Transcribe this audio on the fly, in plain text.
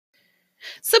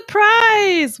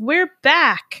Surprise! We're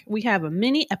back. We have a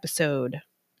mini episode.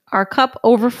 Our cup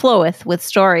overfloweth with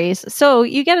stories, so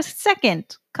you get a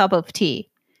second cup of tea.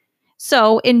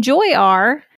 So enjoy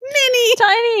our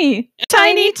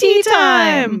tiny tea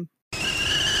time.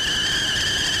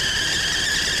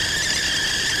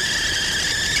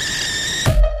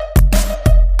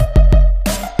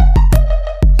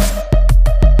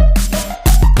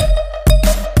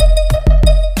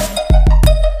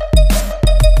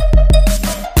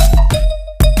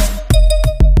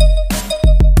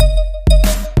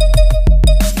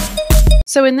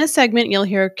 So in this segment, you'll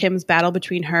hear Kim's battle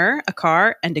between her, a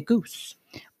car, and a goose.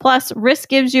 Plus, Risk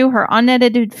gives you her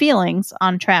unedited feelings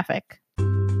on traffic.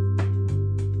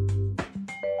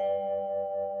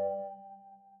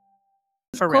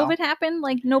 For real. COVID happened,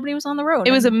 like nobody was on the road.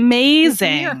 It was It was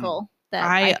amazing. a miracle that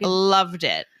I could- loved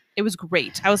it. It was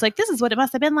great. I was like, this is what it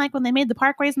must have been like when they made the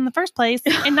parkways in the first place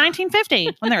in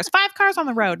 1950, when there was 5 cars on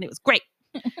the road and it was great.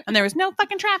 And there was no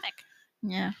fucking traffic.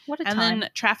 Yeah, what a And time. then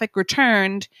traffic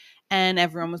returned and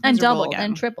everyone was And miserable doubled again.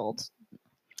 and tripled.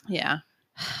 Yeah.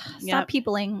 Stop Yep.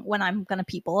 peopling when I'm gonna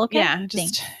people, okay? Yeah, Thanks.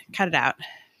 just cut it out.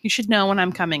 You should know when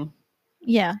I'm coming.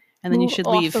 Yeah. And then you Move should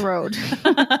off leave. the road.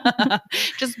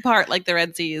 Just part like the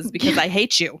Red Seas because I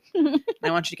hate you.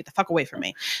 I want you to get the fuck away from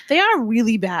me. They are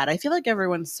really bad. I feel like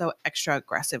everyone's so extra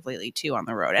aggressive lately too on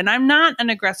the road. And I'm not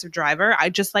an aggressive driver. I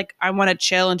just like I want to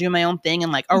chill and do my own thing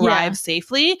and like arrive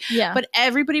safely. Yeah. But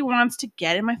everybody wants to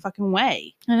get in my fucking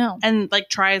way I know. and like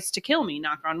tries to kill me,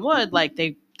 knock on wood. Like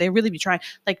they really be trying.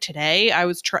 Like today I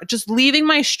was just leaving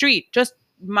my street, just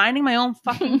minding my own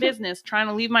fucking business, trying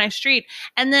to leave my street.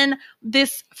 And then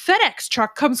this FedEx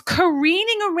truck comes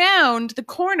careening around the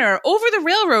corner over the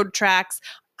railroad tracks.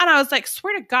 And I was like,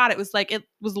 swear to God, it was like, it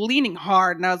was leaning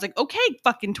hard. And I was like, okay,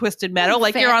 fucking Twisted Metal.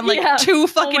 Like you're on like 2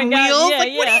 fucking God, wheels. yeah,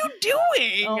 like, what yeah. are you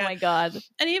doing? Oh my God.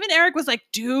 And even Eric was like,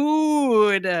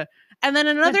 dude. And then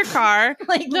another car.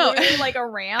 Like No. literally like a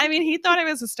ramp. I mean, he thought it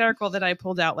was hysterical that I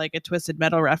pulled out like a Twisted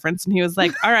Metal reference. And he was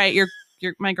like, all right, you're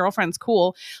my girlfriend's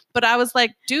cool. But I was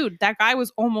like, dude, that guy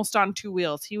was almost on 2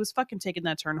 wheels. He was fucking taking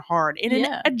that turn hard in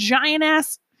a giant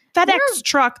ass FedEx They're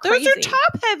truck. Those are crazy.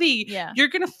 top heavy. Yeah. You're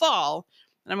going to fall.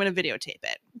 And I'm going to videotape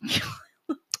it.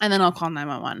 And then I'll call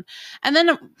 911. And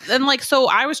then like, so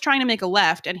I was trying to make a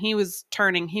left and he was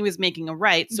turning, he was making a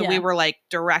right. So we were like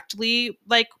directly,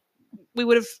 like we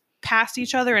would have passed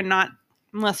each other and not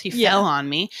unless he fell on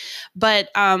me. But,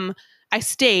 I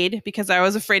stayed because I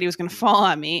was afraid he was going to fall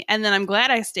on me. And then I'm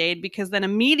glad I stayed because then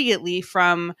immediately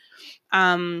from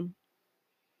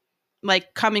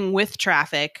like coming with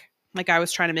traffic, like I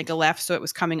was trying to make a left. So it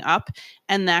was coming up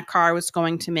and that car was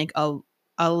going to make a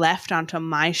left onto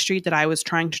my street that I was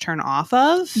trying to turn off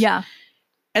of. Yeah.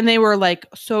 And they were like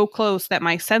so close that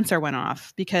my sensor went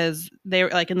off because they were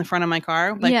like in the front of my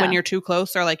car. Like when you're too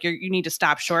close or like you need to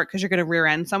stop short because you're going to rear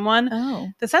end someone. Oh.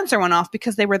 The sensor went off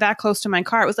because they were that close to my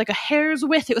car. It was like a hair's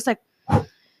width. It was like, and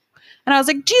I was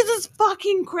like, Jesus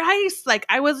fucking Christ. Like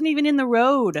I wasn't even in the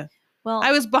road. Well,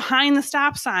 I was behind the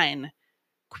stop sign.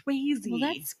 Crazy.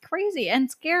 Well, that's crazy and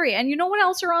scary. And you know what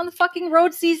else are on the fucking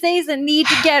roads these days that need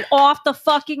to get off the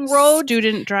fucking road?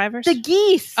 Student drivers. The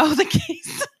geese. Oh, the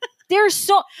geese. They're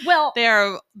so well. They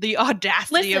are the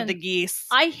audacity of Listen, the geese.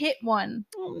 I hit one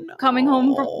Oh, no. coming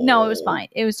home from. No, it was fine.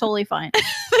 It was totally fine.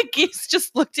 The geese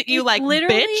just looked at you It like,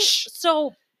 literally. bitch.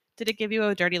 So Did it give you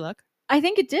a dirty look? I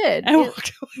think it did. I It-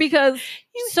 walked away. because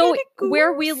You so hit a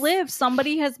where we goose. live,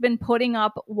 somebody has been putting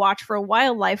up watch for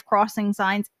wildlife crossing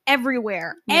signs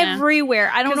everywhere. Yeah.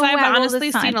 Everywhere. I don't know Because where I've all honestly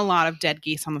this time. seen a lot of dead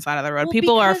geese on the side of the road. Well,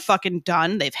 People are because- fucking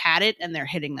done. They've had it and they're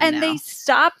hitting them and now. they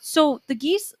stop. So the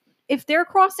geese, if they're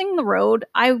crossing the road,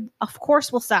 I of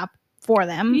course will stop for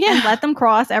them Yeah. and let them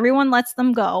cross. Everyone lets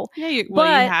them go. Yeah, you but-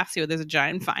 have to. There's a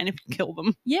giant fine if you kill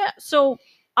them. Yeah. So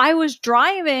I was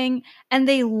driving and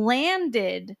they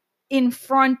landed in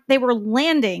front. They were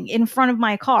landing in front of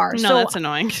my car. No, so that's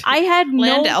annoying. I had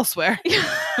Land no. elsewhere.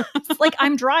 Like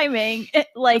I'm driving. It's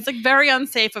like very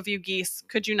unsafe of you geese.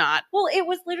 Could you not? Well, it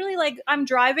was literally like I'm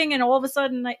driving and all of a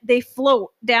sudden they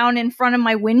float down in front of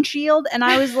my windshield and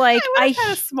I was like, I would have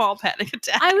had a small panic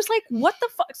attack. I was like, what the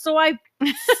fuck? So I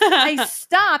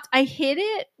stopped. I hit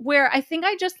it where I think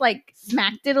I just like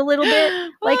smacked it a little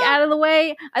bit, like out of the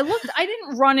way. I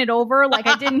didn't run it over. Like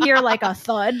I didn't hear like a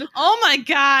thud. Oh my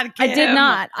God. I did Kim.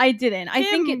 not. I didn't. I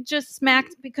think Kim. it just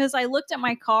smacked because I looked at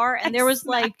my car and there was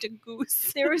like, smacked a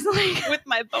goose there was like, with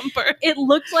my bumper. it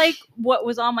looked like what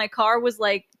was on my car was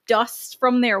like dust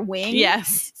from their wings.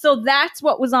 Yes. So that's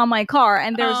what was on my car,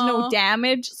 and there's Oh. no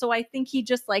damage. So I think he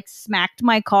just like smacked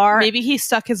my car. Maybe he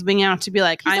stuck his wing out to be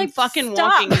like, He's I'm like, fucking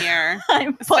 "Stop." walking here.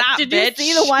 Stop, did bitch. you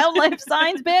see the wildlife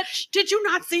signs, bitch? Did you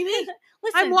not see me?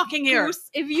 Listen, I'm walking here. Goose,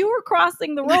 if you were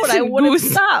crossing the road, I Listen, would have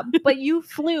Goose. stopped, but you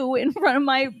flew in front of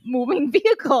my moving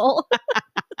vehicle.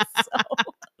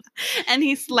 And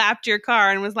he slapped your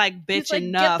car and was like, bitch, He's like,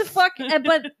 enough. get the fuck.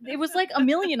 But it was like a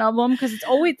million of them because it's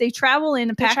always they travel in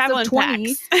They packs travel of in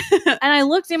 20. packs. And I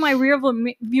looked in my rear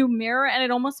view mirror, and it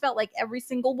almost felt like every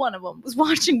single one of them was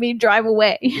watching me drive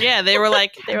away. Yeah, they were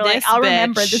like, They were like, "This I'll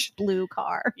remember bitch." this blue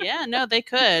car. Yeah, no, they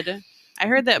could. I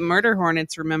heard that murder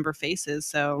hornets remember faces,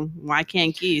 so why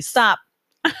can't geese? Stop.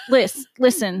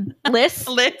 Listen. Liz.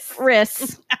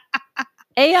 Riss.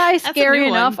 AI is That's a scary new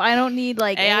one. enough. I don't need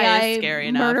like AI is scary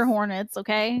murder enough. hornets,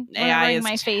 okay? AI Murdering is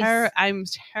my face. I'm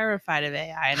terrified of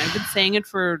AI, and I've been saying it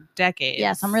for decades.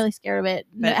 Yes, I'm really scared of it.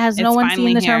 But Has no it's one finally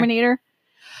seen the here. Terminator?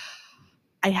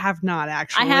 I have not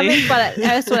actually. I haven't, but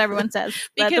that's what everyone says.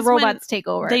 That the Because when robots take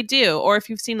over. They do, or if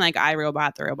you've seen like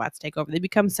iRobot, the robots take over. They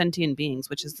become sentient beings,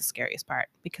 which is the scariest part,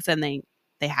 because then they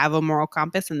have a moral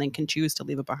compass and they can choose to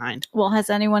leave it behind. Well, has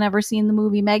anyone ever seen the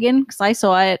movie Megan? Because I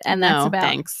saw it, and that's No, about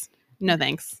thanks. No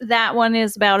thanks. that one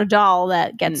is about a doll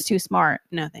that gets too smart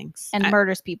No thanks. and I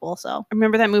murders people. So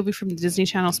remember that movie from the Disney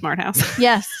Channel, Smart House.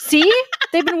 yes, see,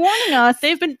 they've been warning us.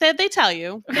 They tell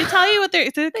you what they're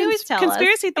They always tell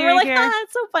conspiracy us. And theory we're like, here.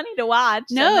 it's so funny to watch.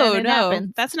 And No, then it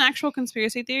happens. that's an actual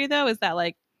conspiracy theory though. Is that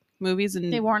like movies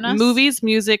and They warn us? movies,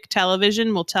 music,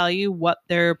 television will tell you what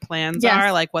their plans Yes.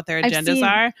 are, like what their I've agendas seen-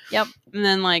 are. Yep. And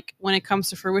then like when it comes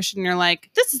to fruition, you're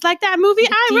like, this is like that movie It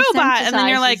iRobot, and then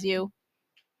you're desensitizes like, you.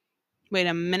 wait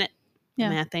a minute, Yeah.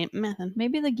 math ain't mathin'.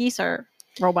 Maybe the geese are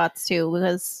robots too,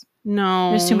 because No,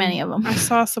 there's too many of them. I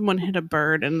saw someone hit a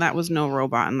bird, and that was no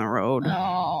robot in the road.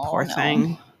 Oh, Poor no.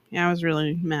 thing. Yeah, I was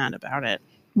really mad about it.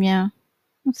 Yeah,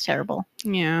 that's terrible.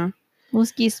 Yeah.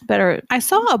 Those geese better. I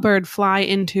saw a bird fly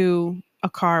into a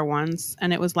car once,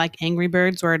 and it was like Angry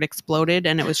Birds where it exploded,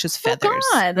 and it was just Oh, feathers.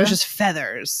 God. It was just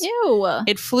feathers. Ew.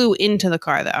 It flew into the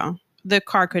car, though. The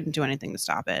car couldn't do anything to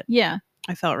stop it. Yeah.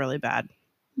 I felt really bad,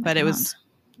 My but it God. was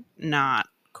not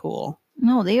cool.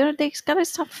 No, they just gotta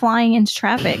stop flying into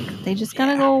traffic. They just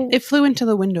gotta Yeah. go It flew into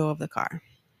the window of the car.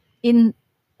 in.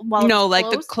 While No, it's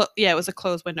like closed? it was a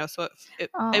closed window, so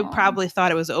it Oh. probably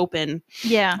thought it was open,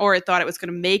 Yeah. or it thought it was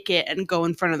going to make it and go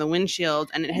in front of the windshield,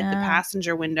 and it hit the Yeah.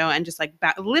 passenger window and just like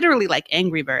literally like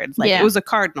Angry Birds. Like Yeah. it was a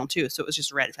cardinal too, so it was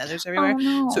just red feathers everywhere. Oh,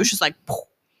 no. So it was just like, poof,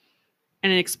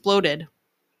 and it exploded.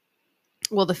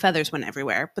 Well, the feathers went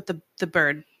everywhere, but the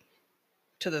bird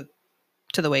to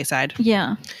the wayside.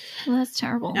 Yeah. Well, that's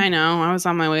terrible. I know. I was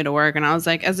on my way to work, and I was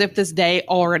like, as if this day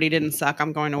already didn't suck.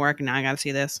 I'm going to work, and now I got to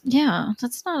see this. Yeah,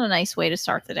 that's not a nice way to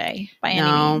start the day by any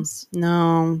No. means.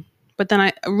 No. But then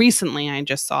I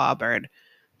just saw a bird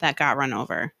that got run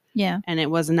over, Yeah. and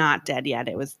it was not dead yet.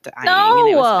 It was dying, No. and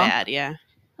it was bad. Yeah,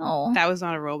 Oh that was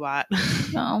not a robot.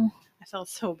 no. I felt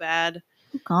so bad.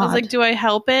 Oh, God. I was like, do I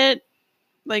help it?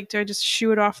 Like, do I just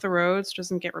shoo it off the road so it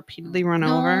doesn't get repeatedly run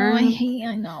No, over? I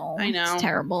know. I know. It's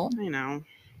terrible. I know.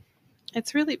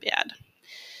 It's really bad.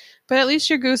 But at least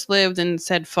your goose lived and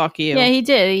said, fuck you. Yeah, he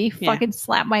did. He Yeah. fucking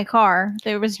slapped my car.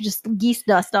 There was just geese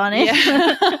dust on it.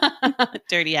 Yeah.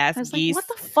 Dirty ass I was geese. like,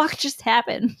 what the fuck just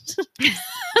happened?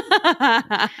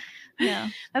 Yeah.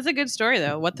 That's a good story,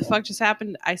 though. What the fuck just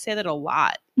happened? I say that a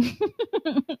lot, but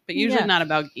usually Yeah. not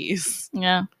about geese.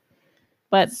 Yeah.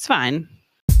 But It's fine.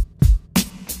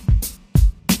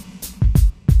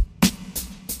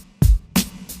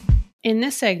 In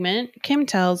this segment, Kim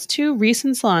tells 2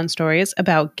 recent salon stories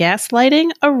about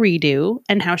gaslighting, a redo,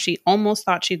 and how she almost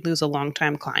thought she'd lose a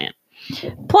longtime client.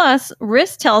 plus,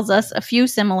 Riss tells us a few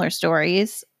similar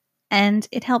stories, and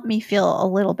it helped me feel a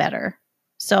little better.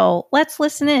 So let's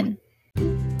listen in.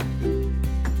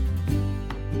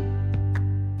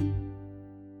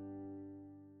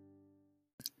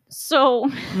 So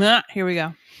Here we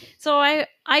go. So I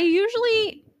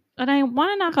usually, and I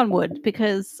want to knock on wood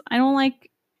because I don't like,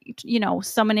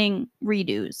 summoning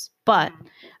redos. But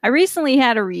I recently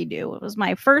had a redo. It was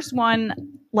my first one,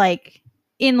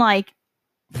 in I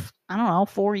don't know,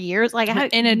 4 years. Like I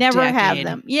In a never have decade.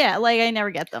 them. Yeah, like I never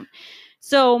get them.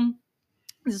 So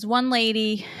this one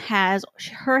lady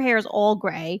her hair is all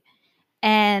gray,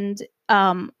 and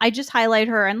I just highlight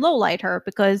her and low light her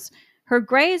because her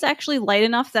gray is actually light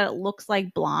enough that it looks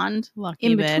like blonde Lucky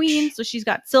in bitch. between. So she's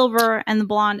got silver and the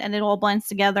blonde, and it all blends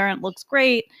together and it looks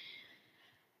great.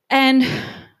 And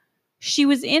she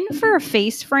was in for a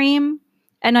face frame,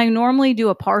 and I normally do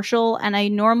a partial, and I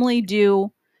normally do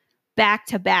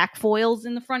back-to-back foils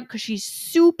in the front because she's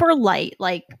super light,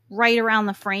 like right around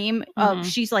the frame of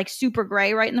she's like super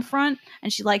gray right in the front,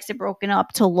 and she likes it broken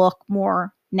up to look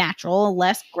more natural,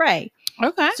 less gray.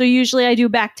 Okay. So usually I do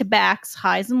back-to-backs,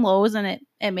 highs and lows, and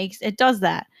it does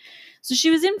that. So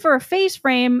she was in for a face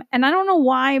frame, and I don't know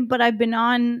why, but I've been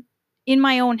in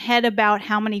my own head about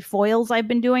how many foils I've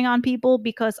been doing on people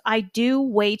because I do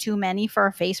way too many for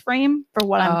a face frame for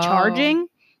what I'm charging.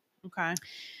 Okay.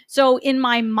 So in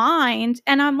my mind,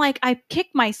 and I'm like, I kick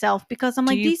myself because I'm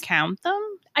do like, you these count them?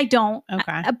 I don't.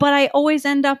 Okay. But I always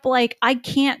end up like, I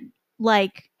can't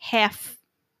like half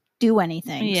do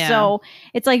anything. Yeah. So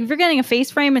it's like if you're getting a face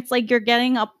frame, it's like you're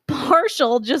getting a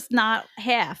partial, just not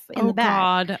half in the back. Oh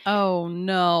God. Oh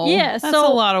no. Yeah. That's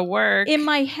so a lot of work. In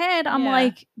my head, I'm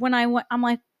like,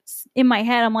 in my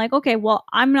head, I'm like, okay, well,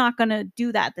 I'm not going to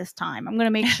do that this time. I'm going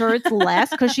to make sure it's less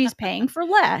because she's paying for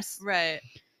less. Right.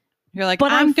 You're like,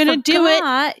 but I'm going to do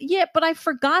it. Yeah, but I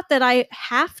forgot that I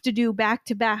have to do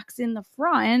back-to-backs in the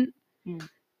front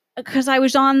because I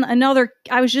was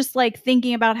just like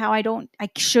thinking about how I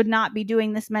should not be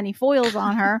doing this many foils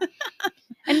on her.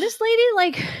 And this lady,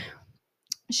 like,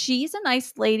 she's a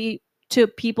nice lady to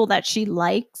people that she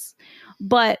likes,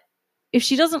 but if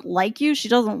she doesn't like you, she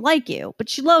doesn't like you, but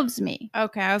she loves me.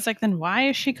 Okay. I was like, then why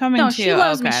is she coming to you? She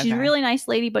loves me. She's a really nice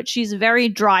lady, but she's a very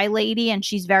dry lady, and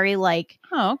she's very like,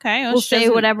 oh, okay. We'll say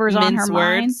whatever's on her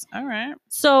mind. All right.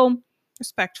 So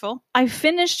respectful. I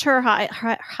finished her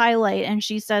highlight, and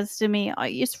she says to me, oh,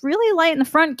 it's really light in the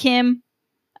front, Kim.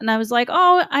 And I was like,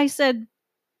 oh, I said,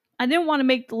 I didn't want to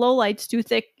make the low lights too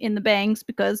thick in the bangs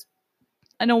because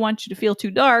I don't want you to feel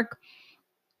too dark.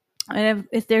 And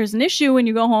if there's an issue when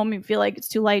you go home, you feel like it's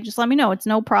too light, just let me know. It's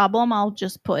no problem. I'll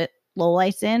just put low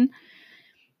lights in.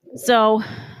 So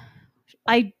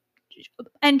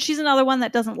and she's another one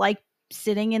that doesn't like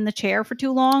sitting in the chair for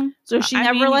too long. So she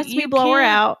never lets me blow her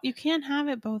out. You can't have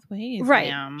it both ways. Right.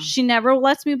 Ma'am. She never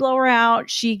lets me blow her out.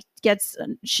 She's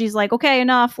like, okay,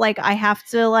 enough. Like I have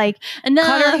to like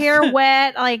cut her hair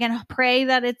wet, like, and pray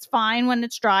that it's fine when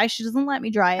it's dry. She doesn't let me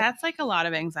dry it. That's like a lot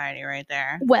of anxiety right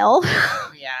there. Well,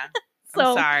 yeah.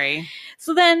 So, I'm sorry.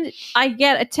 So then I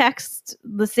get a text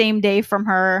the same day from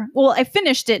her. Well, I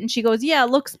finished it and she goes, yeah, it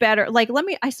looks better. Like,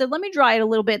 I said, let me dry it a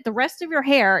little bit. The rest of your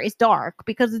hair is dark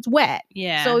because it's wet.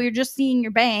 Yeah. So you're just seeing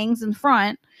your bangs in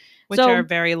front. Which are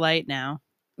very light now.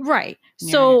 Right.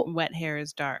 Your wet hair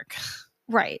is dark.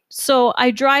 Right. So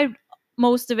I dried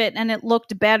most of it and it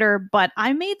looked better, but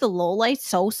I made the low lights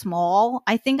so small.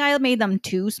 I think I made them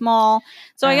too small.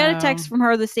 So I got a text from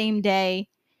her the same day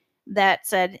that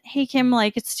said, hey, Kim,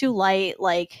 like, it's too light,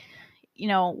 like, you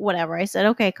know, whatever. I said,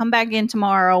 okay, come back in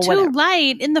tomorrow. Too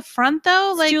light in the front,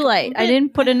 though? It's too light. I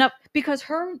didn't put enough, because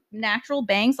her natural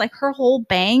bangs, like, her whole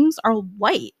bangs are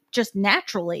white, just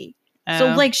naturally.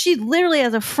 So, like, she literally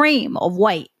has a frame of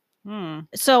white.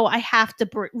 So I have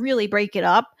to really break it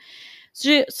up.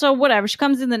 So whatever. She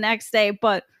comes in the next day.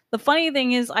 But the funny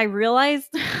thing is, I realized...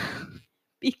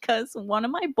 because one of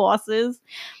my bosses,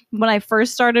 when I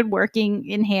first started working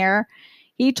in hair,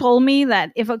 he told me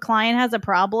that if a client has a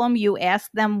problem, you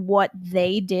ask them what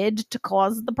they did to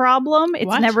cause the problem.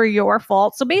 It's never your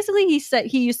fault. So basically, he said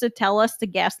he used to tell us to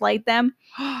gaslight them.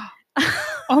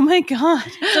 Oh my God.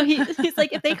 So he's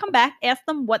like, if they come back, ask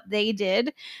them what they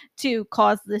did to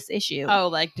cause this issue. Oh,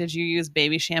 like, did you use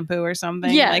baby shampoo or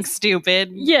something? Yeah. Like,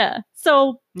 stupid. Yeah.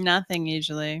 So nothing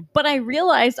usually. But I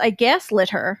realized I gaslit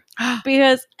her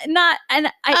because but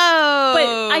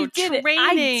I did it.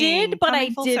 I did, but I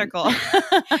didn't.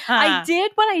 I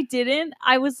did, but I didn't.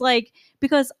 I was like,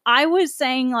 because I was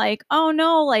saying like, oh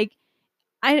no, like,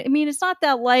 I mean, it's not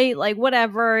that light, like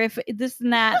whatever, if this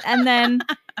and that.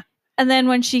 And then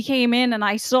when she came in and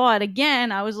I saw it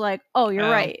again, I was like, oh, you're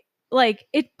right. Like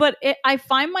I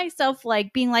find myself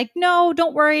like being like, no,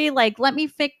 don't worry. Like, let me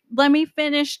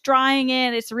finish drying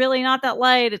it. It's really not that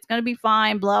light. It's going to be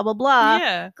fine. Blah, blah, blah.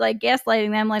 Yeah. Like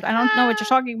gaslighting them. Like, I don't know what you're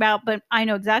talking about, but I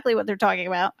know exactly what they're talking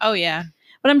about. Oh yeah.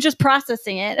 But I'm just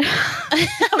processing it.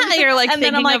 You're like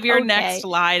thinking of your next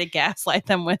lie to gaslight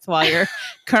them with while you're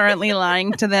currently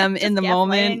lying to them in the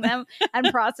moment. Them and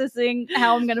processing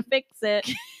how I'm going to fix it.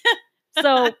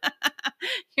 So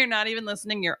you're not even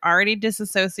listening. You're already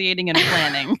disassociating and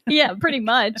planning. Yeah, pretty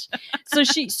much. So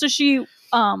she, you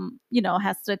know,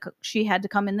 she had to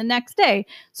come in the next day.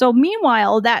 So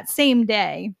meanwhile, that same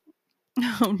day,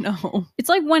 oh no, it's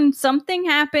like when something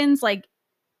happens, like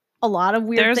a lot of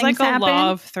weird things happen. There's like a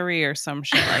law of three or some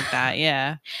shit like that.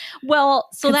 Yeah. Well,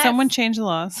 so that someone change the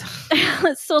laws.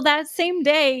 So that same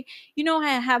day, you know,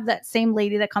 I have that same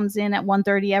lady that comes in at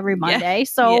 1:30 every Monday. Yeah.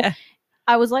 So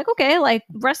I was like, okay, like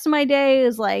the rest of my day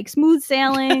is like smooth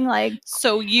sailing. Like,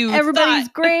 so you everybody's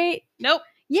thought. great. Nope.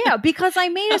 Yeah, because I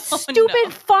made a Oh, stupid no.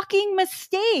 fucking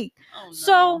mistake. Oh, no.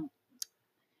 So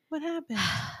what happened?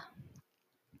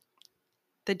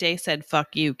 The day said,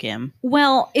 fuck you, Kim.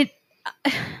 well,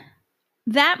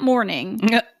 that morning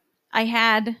I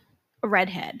had a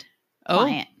redhead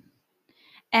client.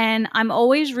 And I'm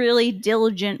always really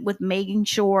diligent with making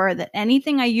sure that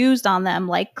anything I used on them,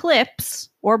 like clips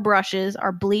or brushes,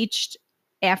 are bleached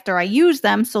after I use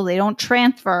them so they don't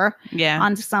transfer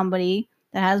onto somebody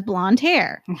that has blonde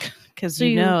hair. Because so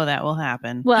you know that will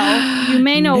happen. Well, you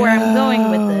may know where I'm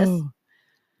going with this.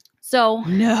 So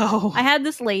I had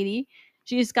this lady.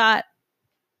 She's got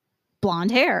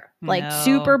blonde hair, like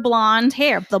super blonde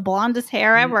hair, the blondest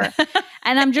hair ever.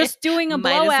 And I'm just doing a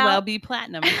blowout. Might as well be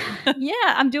platinum. Yeah,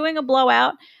 I'm doing a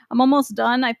blowout. I'm almost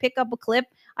done. I pick up a clip.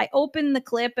 I opened the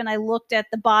clip and I looked at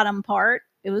the bottom part.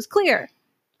 It was clear.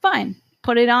 Fine.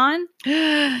 Put it on.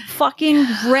 Fucking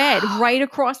red right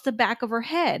across the back of her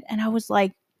head. And I was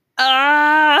like, Kim,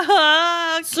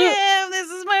 this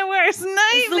is my worst nightmare.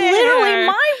 It's literally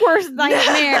my worst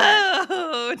nightmare.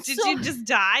 No. Did you just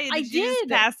die? I did. Just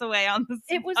pass away on the spot?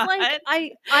 It was like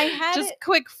I had just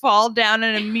quick fall down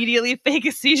and immediately fake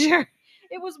a seizure.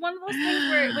 It was one of those things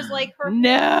where it was like her no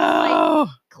was like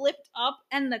clipped up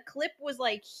and the clip was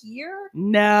like here.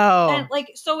 No. And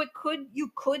like so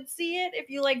you could see it if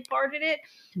you like parted it.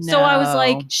 No. So I was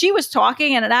like, she was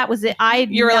talking and that was it.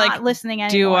 You were not like listening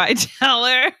anymore. Do I tell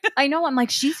her? I know. I'm like,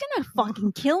 she's gonna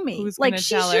fucking kill me. Who's like gonna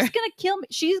she's tell just her? Gonna kill me.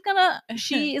 She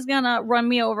is gonna run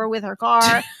me over with her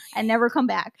car and never come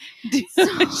back. So,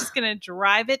 she's gonna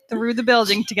drive it through the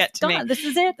building to get to me. This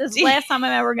is it. This is the last time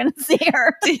I'm ever gonna see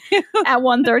her at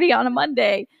 1:30 on a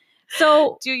Monday.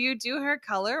 So do you do her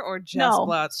color or just no,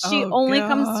 blowouts? She only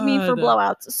comes to me for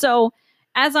blowouts. So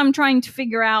as I'm trying to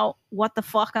figure out what the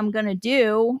fuck I'm gonna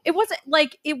do,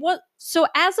 so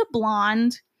as a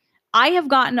blonde, I have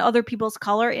gotten other people's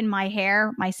color in my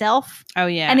hair myself. Oh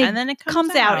yeah. And then it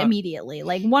comes out immediately.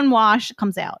 Like one wash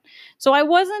comes out. So I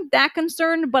wasn't that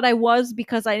concerned, but I was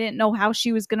because I didn't know how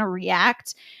she was gonna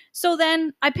react. So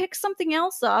then I picked something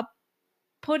else up,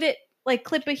 put it like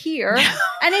clip it here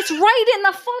and it's right in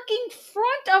the fucking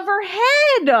front of her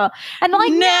head. And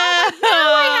like now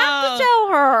I have to tell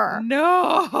her.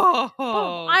 No.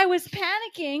 But I was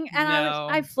panicking and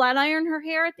I flat ironed her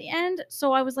hair at the end.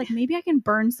 So I was like, maybe I can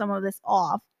burn some of this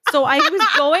off. So I was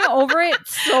going over it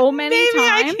so many times. Maybe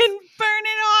I can burn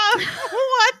it off.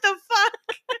 What the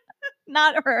fuck?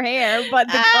 Not her hair, but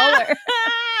the color.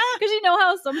 Because you know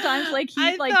how sometimes like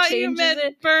he like changes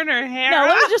it. Burn her hair. No,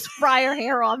 let me just fry her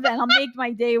hair off, then I'll make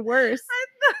my day worse. I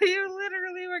thought you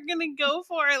literally were gonna go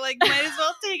for it. Like, might as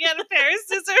well take out a pair of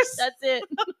scissors. That's it.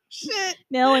 Oh, shit.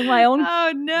 Nailing my own.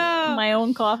 Oh no. My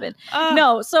own coffin.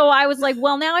 No, so I was like,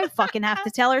 well, now I fucking have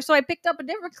to tell her. So I picked up a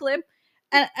different clip,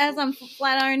 and as I'm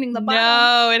flat ironing the bottom,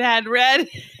 no, it had red.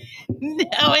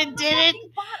 No, it didn't.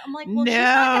 I'm like, well, she's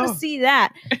not gonna see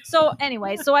that. So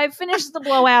anyway, so I finished the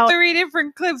blowout. 3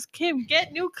 different clips. Kim,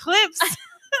 get new clips.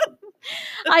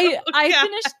 I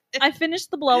finished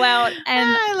the blowout,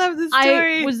 and I love this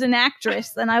story. I was an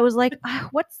actress, and I was like,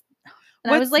 what's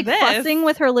I was like fussing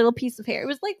with her little piece of hair. It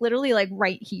was like literally like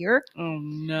right here. Oh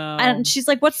no. And she's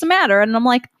like, what's the matter? And I'm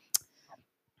like,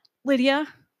 Lydia,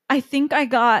 I think I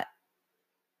got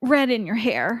red in your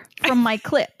hair from my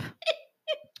clip.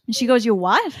 And she goes, you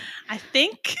what? I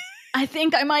think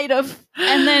I might have.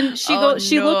 And then she looks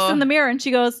in the mirror and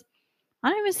she goes, I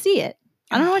don't even see it.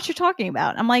 I don't know what you're talking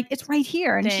about. I'm like, it's right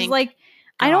here. And she's like,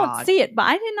 I don't see it. But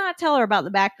I did not tell her about the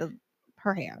back of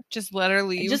her hair. Just let her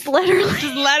leave. Just let her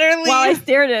leave. While I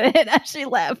stared at it as she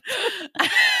left.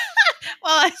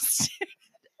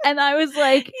 And I was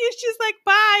like, she's like,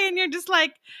 bye. And you're just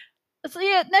like, see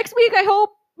you next week, I hope.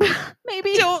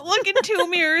 Maybe don't look in 2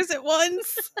 mirrors at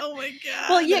once. Oh my god.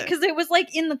 Well, yeah, because it was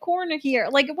like in the corner here.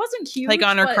 Like it wasn't huge. Like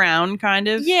on her crown, kind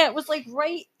of. Yeah, it was like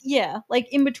right. Yeah,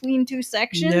 like in between 2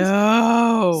 sections.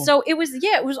 No. So it was.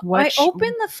 Yeah, it was. I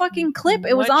opened the fucking clip.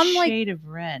 It was on like shade of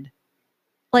red.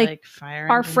 Like fire.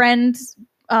 Our friend's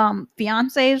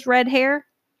fiance's red hair.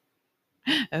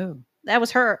 Oh, that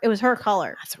was her. It was her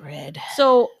color. That's red.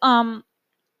 So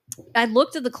I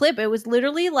looked at the clip. It was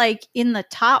literally like in the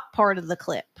top part of the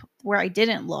clip where I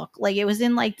didn't look. Like it was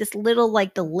in like this little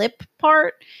like the lip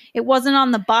part. It wasn't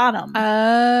on the bottom. Oh,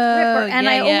 and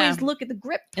I always look at the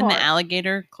grip part. In the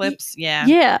alligator clips. Yeah.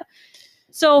 Yeah.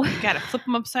 So gotta flip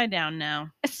them upside down now.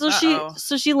 So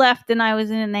she left and I was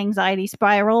in an anxiety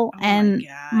spiral. And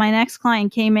my next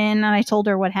client came in and I told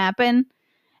her what happened.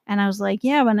 And I was like,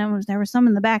 yeah, but there was some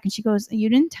in the back. And she goes, you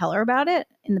didn't tell her about it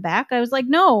in the back? I was like,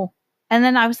 no. And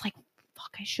then I was like,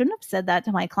 fuck, I shouldn't have said that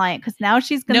to my client because now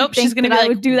she's gonna Nope, think she's gonna that be I like,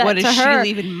 would do that what to is her.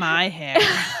 she leaving my hair?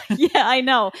 Yeah, I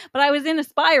know. But I was in a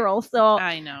spiral, so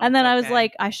I know. and then it's I was okay.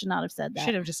 like, I should not have said that.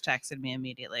 Should have just texted me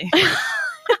immediately.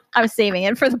 I was saving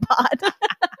it for the pod.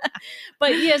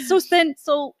 But yeah, so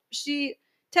she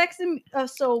texted me.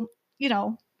 So, you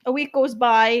know, a week goes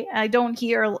by. I don't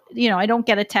hear, I don't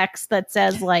get a text that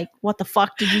says, like, what the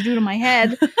fuck did you do to my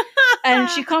head? And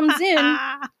she comes in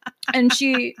and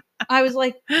I was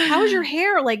like, how's your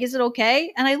hair? Like, is it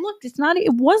okay? And I looked,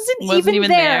 it wasn't even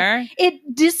there. It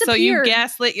disappeared. So you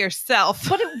gaslit yourself.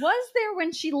 But it was there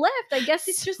when she left. I guess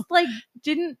it just like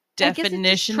didn't.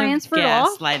 Definition of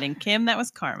gaslighting. Kim, that was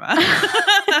karma.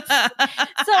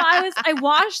 So I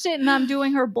washed it and I'm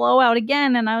doing her blowout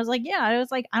again. And I was like, I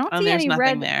don't see any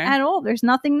red there at all. There's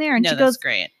nothing there. And she goes,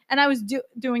 great. And I was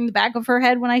doing the back of her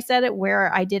head when I said it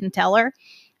where I didn't tell her.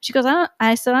 She goes,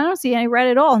 I said, I don't see any red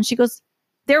at all. And she goes,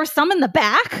 there was some in the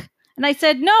back. And I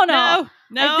said, no,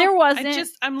 there wasn't.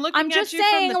 I'm looking I'm just at you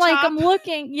saying, from the like, top. I'm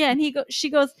looking. Yeah. And she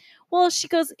goes,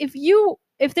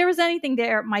 if there was anything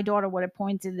there, my daughter would have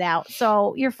pointed it out.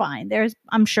 So you're fine.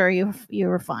 I'm sure you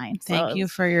were fine. Thank you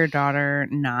for your daughter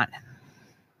not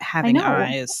having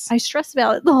eyes. I stressed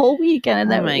about it the whole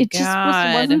weekend, and it just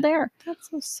wasn't there. That's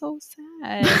so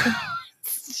sad.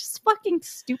 It's just fucking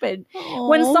stupid. Aww.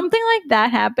 When something like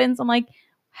that happens, I'm like,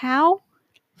 how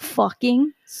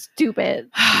fucking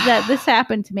stupid that this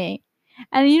happened to me.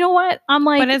 And you know what? I'm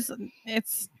like, but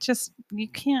it's just, you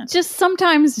can't. Just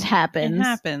sometimes it happens. It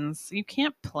happens. You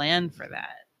can't plan for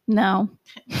that. No,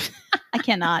 I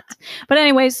cannot. But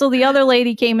anyway, so the other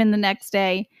lady came in the next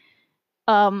day,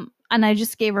 and I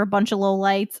just gave her a bunch of low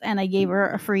lights, and I gave her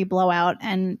a free blowout,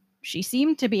 and she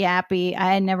seemed to be happy.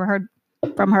 I had never heard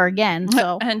from her again.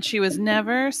 So and she was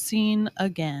never seen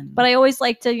again. But I always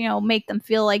like to, make them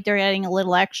feel like they're getting a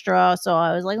little extra. So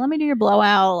I was like, let me do your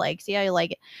blowout, like, see how you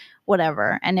like it.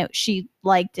 Whatever. And she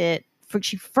liked it.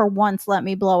 She for once let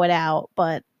me blow it out,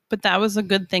 but that was a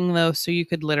good thing though, so you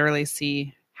could literally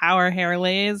see how her hair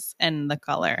lays and the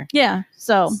color. Yeah,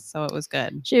 so it was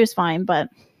good. She was fine, but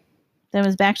then it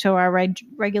was back to our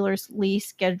regularly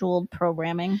scheduled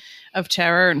programming of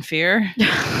terror and fear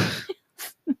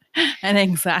and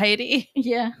anxiety.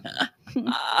 Yeah.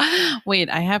 Wait,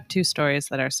 I have 2 stories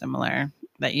that are similar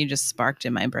that you just sparked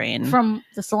in my brain from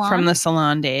the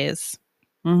salon days.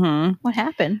 Mm-hmm. What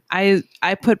happened? I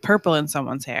put purple in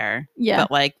someone's hair. Yeah.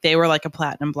 But like they were like a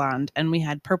platinum blonde and we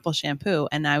had purple shampoo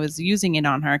and I was using it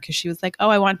on her because she was like, oh,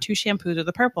 I want 2 shampoos of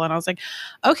the purple. And I was like,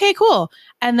 okay, cool.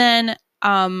 And then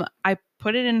I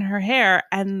put it in her hair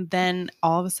and then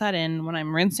all of a sudden when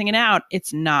I'm rinsing it out,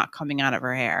 it's not coming out of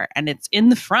her hair and it's in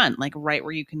the front, like right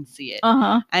where you can see it.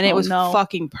 And it was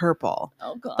fucking purple.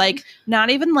 Oh God. Like not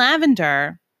even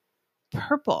lavender,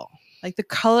 purple. Like the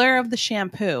color of the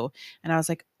shampoo. And I was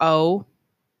like, oh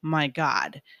my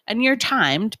God. And you're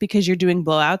timed because you're doing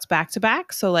blowouts back to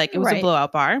back. So like it was a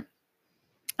blowout bar.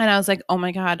 And I was like, oh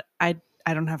my God, I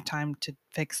don't have time to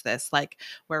fix this. Like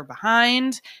we're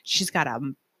behind. She's got a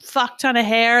fuck ton of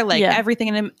hair, like everything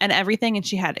and everything. And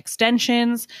she had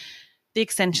extensions. The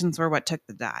extensions were what took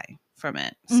the dye from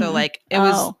it. So like it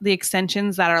was the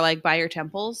extensions that are like by your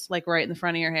temples, like right in the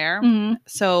front of your hair.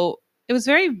 So it was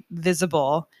very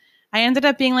visible. I ended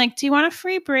up being like, do you want a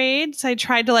free braid? So I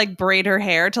tried to like braid her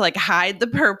hair to like hide the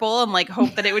purple and like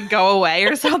hope that it would go away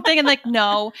or something. And like,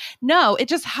 no, it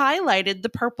just highlighted the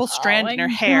purple strand in her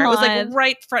hair. It was like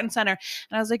right front and center.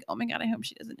 And I was like, oh my God, I hope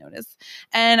she doesn't notice.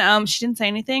 And she didn't say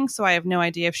anything. So I have no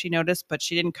idea if she noticed, but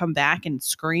she didn't come back and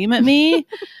scream at me.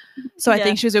 So I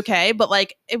think she was okay. But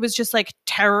like, it was just like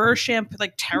terror shampoo,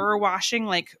 like terror washing,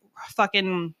 like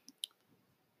fucking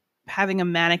having a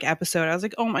manic episode. I was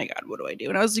like, oh my God, what do I do?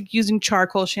 And I was like using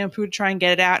charcoal shampoo to try and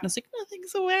get it out. And I was like,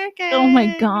 nothing's working. Oh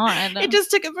my God. It just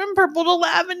took it from purple to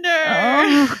lavender.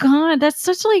 Oh God. That's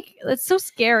so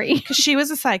scary. Because she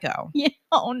was a psycho. Yeah.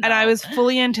 Oh no. And I was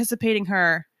fully anticipating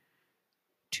her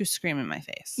to scream in my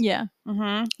face. Yeah.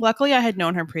 Luckily, I had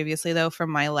known her previously, though, from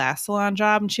my last salon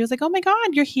job. And she was like, oh my God,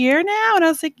 you're here now? And I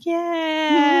was like,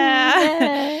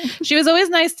 yeah. She was always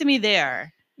nice to me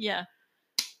there. Yeah.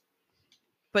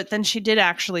 But then she did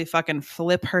actually fucking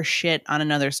flip her shit on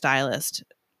another stylist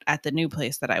at the new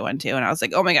place that I went to. And I was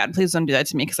like, oh my God, please don't do that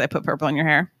to me because I put purple in your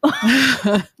hair.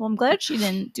 Well, I'm glad she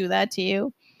didn't do that to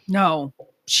you. No.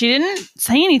 She didn't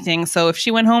say anything. So if she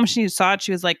went home, she saw it,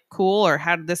 she was like, cool, or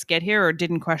how did this get here? Or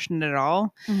didn't question it at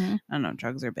all. I don't know,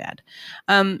 drugs are bad.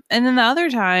 And then the other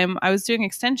time I was doing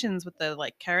extensions with the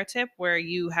like carrot tip where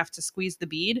you have to squeeze the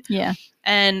bead. Yeah.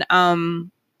 And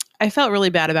I felt really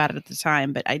bad about it at the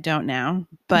time, but I don't now.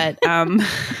 But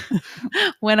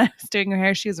when I was doing her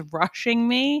hair, she was rushing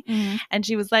me. And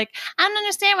she was like, I don't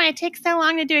understand why it takes so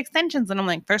long to do extensions. And I'm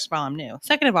like, first of all, I'm new.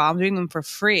 Second of all, I'm doing them for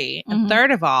free. And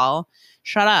third of all,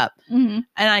 shut up. And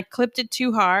I clipped it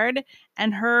too hard.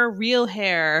 And her real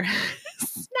hair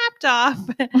snapped off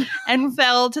and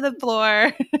fell to the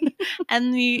floor.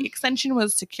 And the extension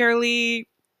was securely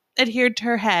adhered to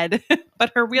her head,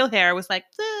 but her real hair was like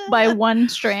by one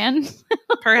strand,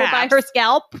 perhaps. Or by her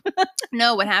scalp.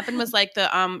 No, what happened was like the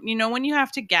you know when you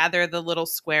have to gather the little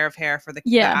square of hair for the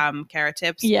carrot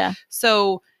tips. Yeah.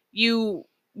 So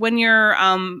when you're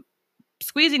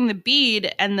squeezing the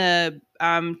bead and the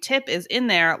tip is in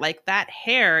there, like that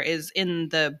hair is in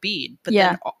the bead, but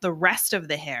then the rest of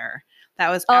the hair that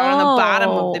was out on the bottom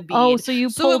of the bead. Oh, so you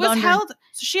pulled it was under. held.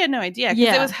 So she had no idea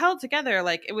because it was held together,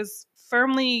 like it was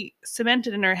firmly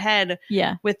cemented in her head.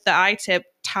 Yeah. With the eye-tip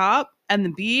top and the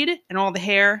bead and all the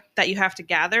hair that you have to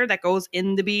gather that goes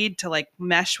in the bead to like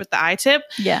mesh with the eye-tip.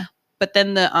 Yeah. But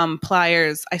then the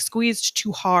pliers, I squeezed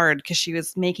too hard because she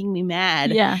was making me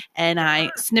mad. Yeah. And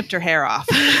I snipped her hair off.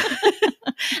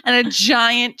 And a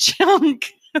giant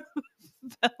chunk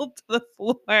fell to the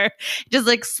floor. Just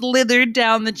like slithered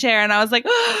down the chair. And I was like,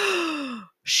 oh,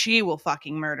 she will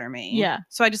fucking murder me. Yeah.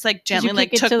 So I just like gently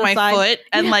like took my foot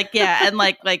and like, and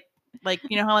like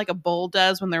you know how like a bull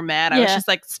does when they're mad? I was just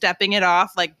like stepping it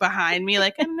off like behind me,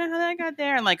 like I don't know how that got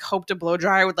there, and like hoped a blow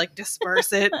dryer would like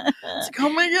disperse it. It's like, oh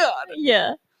my God.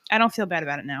 Yeah. I don't feel bad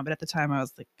about it now, but at the time I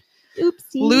was like,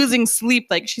 oopsie, losing sleep,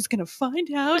 like she's gonna find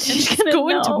out and she's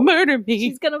going to murder me.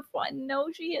 She's gonna find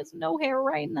she has no hair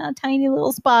right in that tiny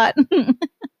little spot.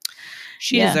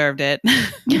 She deserved it.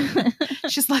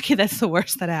 She's lucky that's the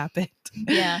worst that happened.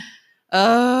 Yeah.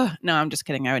 No, I'm just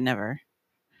kidding. I would never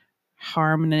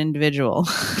harm an individual.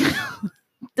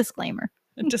 Disclaimer.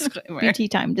 Disclaimer. BT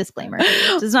time disclaimer.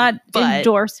 Does not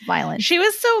endorse violence. She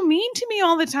was so mean to me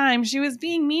all the time. She was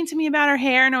being mean to me about her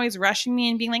hair and always rushing me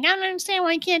and being like, I don't understand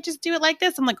why you can't just do it like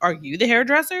this. I'm like, are you the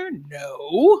hairdresser?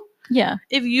 No. Yeah.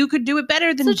 If you could do it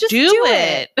better, then just do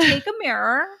it. Take a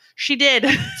mirror. She did.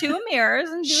 2 mirrors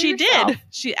and do it She yourself. did.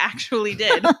 She actually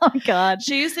did. Oh God.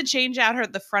 She used to change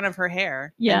out the front of her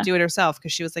hair and do it herself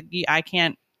because she was like, I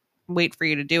can't wait for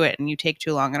you to do it and you take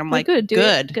too long. And I'm like, good. Do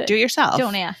it yourself.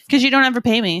 Don't ask. Because you don't ever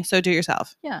pay me, so do it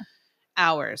yourself. Yeah.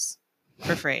 Hours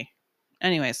for free.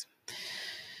 Anyways.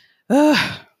 Well,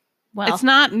 it's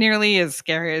not nearly as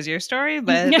scary as your story,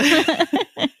 but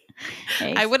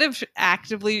I would have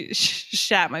actively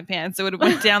shat my pants. It would have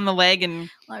went down the leg and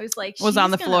I was like, was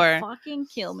on the floor. Fucking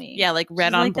kill me. Yeah, like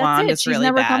red on blonde is really bad.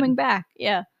 She's never coming back.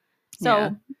 Yeah.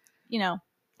 So, you know,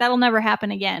 that'll never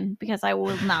happen again because I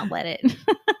will not let it.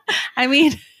 I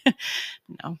mean,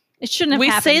 no. It shouldn't have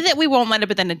happened. We say that we won't let it,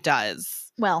 but then it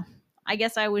does. Well, I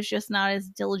guess I was just not as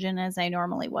diligent as I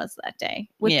normally was that day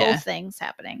with both things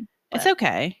happening. But. It's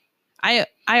okay. I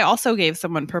also gave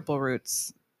someone purple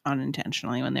roots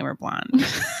unintentionally when they were blonde.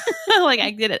 Like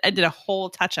I did it. I did a whole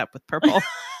touch up with purple.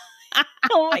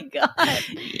 Oh my God.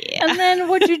 Yeah. And then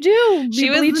what'd you do? She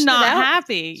was not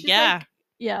happy. She's yeah. Like,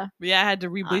 yeah. Yeah, I had to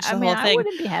re-bleach the whole thing. I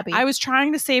wouldn't be happy. I was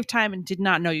trying to save time and did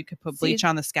not know you could put bleach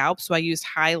on the scalp, so I used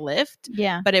high lift.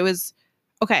 Yeah. But it was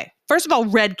okay. First of all,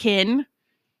 Redken,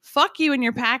 fuck you and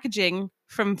your packaging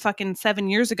from fucking 7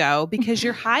 years ago because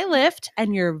your high lift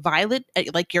and your violet,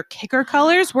 like your kicker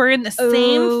colors were in the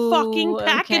same fucking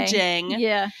packaging. Okay.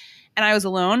 Yeah. And I was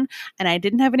alone and I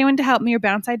didn't have anyone to help me or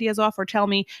bounce ideas off or tell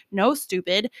me, no,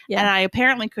 stupid. Yeah. And I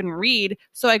apparently couldn't read.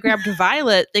 So I grabbed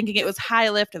violet thinking it was high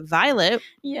lift violet.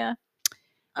 Yeah.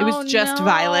 It was just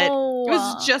violet. It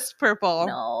was just purple.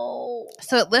 No.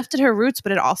 So it lifted her roots,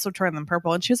 but it also turned them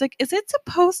purple. And she was like, is it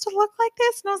supposed to look like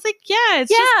this? And I was like, yeah,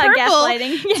 it's just purple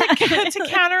gaslighting. to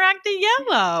counteract the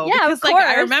yellow. Yeah, because like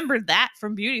I remembered that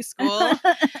from beauty school.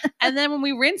 And then when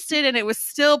we rinsed it and it was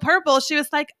still purple, she was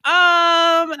like,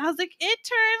 and I was like, it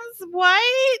turns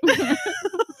white.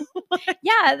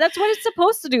 Yeah, that's what it's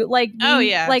supposed to do. Like,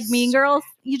 like Mean Girls,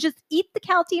 you just eat the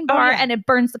Caltine bar and it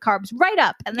burns the carbs right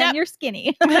up, and then you're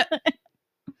skinny.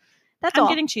 That's all.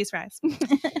 I'm getting cheese fries.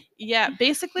 Yeah,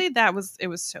 basically it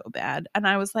was so bad, and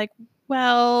I was like,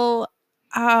 well,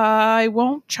 I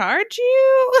won't charge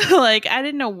you. Like, I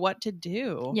didn't know what to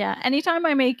do. Yeah, anytime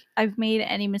I've made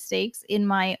any mistakes in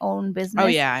my own business. Oh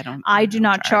yeah, I do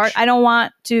not charge. I don't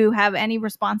want to have any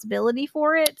responsibility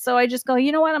for it, so I just go,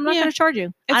 you know what? I'm not going to charge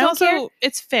you.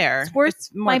 It's fair. It's worth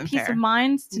my peace of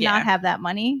mind to not have that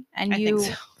money, and you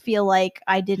feel like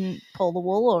I didn't pull the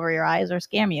wool over your eyes or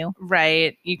scam you.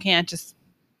 Right. You can't just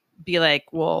be like,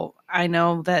 well, I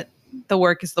know that the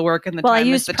work is the work and the time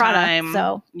is the time.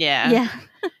 So yeah.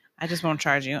 I just won't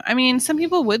charge you. I mean, some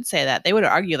people would say that. They would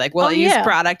argue like, well, I use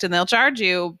product and they'll charge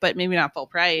you, but maybe not full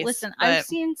price. Listen, I've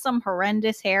seen some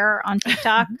horrendous hair on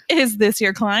TikTok. Is this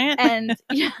your client? And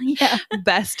yeah.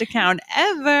 Best account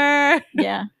ever.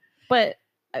 Yeah. But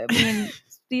I mean,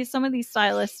 some of these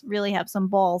stylists really have some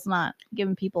balls not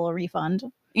giving people a refund.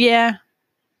 Yeah.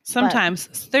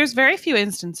 Sometimes there's very few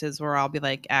instances where I'll be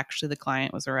like, actually, the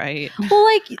client was right. Well,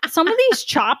 like some of these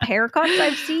chop haircuts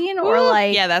I've seen, or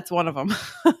like, yeah, that's one of them.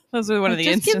 Those are one of the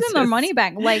just instances. give them their money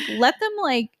back. Like, let them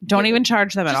don't even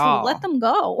charge them at all. Let them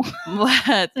go.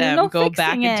 Let them go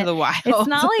back into the wild. It's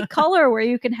not like color where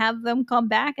you can have them come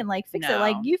back and like fix it.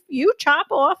 Like you chop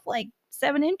off like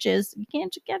 7 inches, you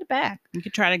can't just get it back. You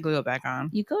could try to glue it back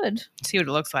on. You could see what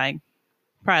it looks like.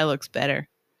 Probably looks better.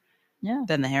 Yeah.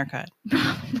 Than the haircut.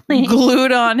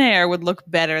 Glued on hair would look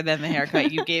better than the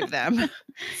haircut you gave them.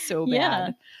 So bad.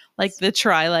 Yeah. Like the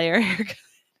tri-layer haircut.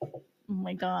 Oh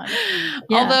my God.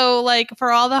 Yeah. Although, like,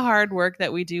 for all the hard work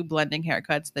that we do blending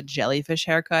haircuts, the jellyfish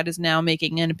haircut is now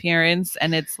making an appearance,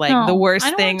 and it's like the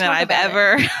worst thing that I've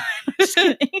ever. Just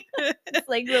kidding. It's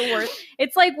like the worst.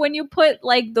 It's like when you put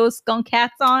like those skunk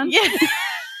hats on. Yeah.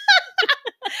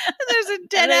 There's a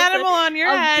dead animal on your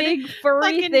head. A big furry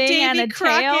fucking thing Davy and a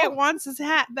Crockett tail. wants his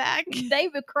hat back.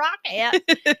 David Crockett.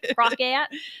 Crockett.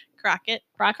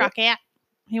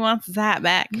 He wants his hat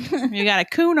back. You got a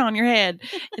coon on your head.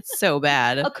 It's so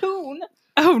bad. A coon.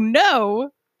 Oh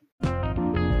no.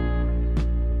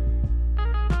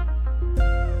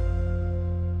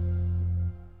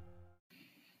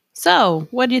 So,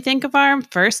 what do you think of our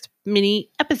first mini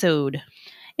episode?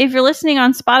 If you're listening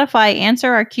on Spotify,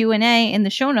 answer our Q&A in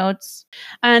the show notes.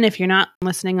 And if you're not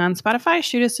listening on Spotify,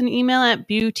 shoot us an email at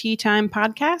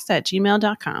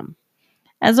beautytimepodcast@gmail.com.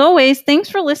 As always, thanks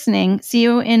for listening. See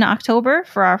you in October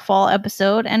for our fall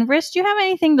episode. And Riz, do you have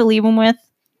anything to leave them with?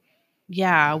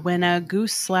 Yeah, when a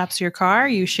goose slaps your car,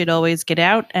 you should always get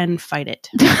out and fight it.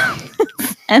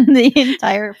 And the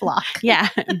entire flock. Yeah,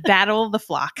 battle the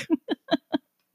flock.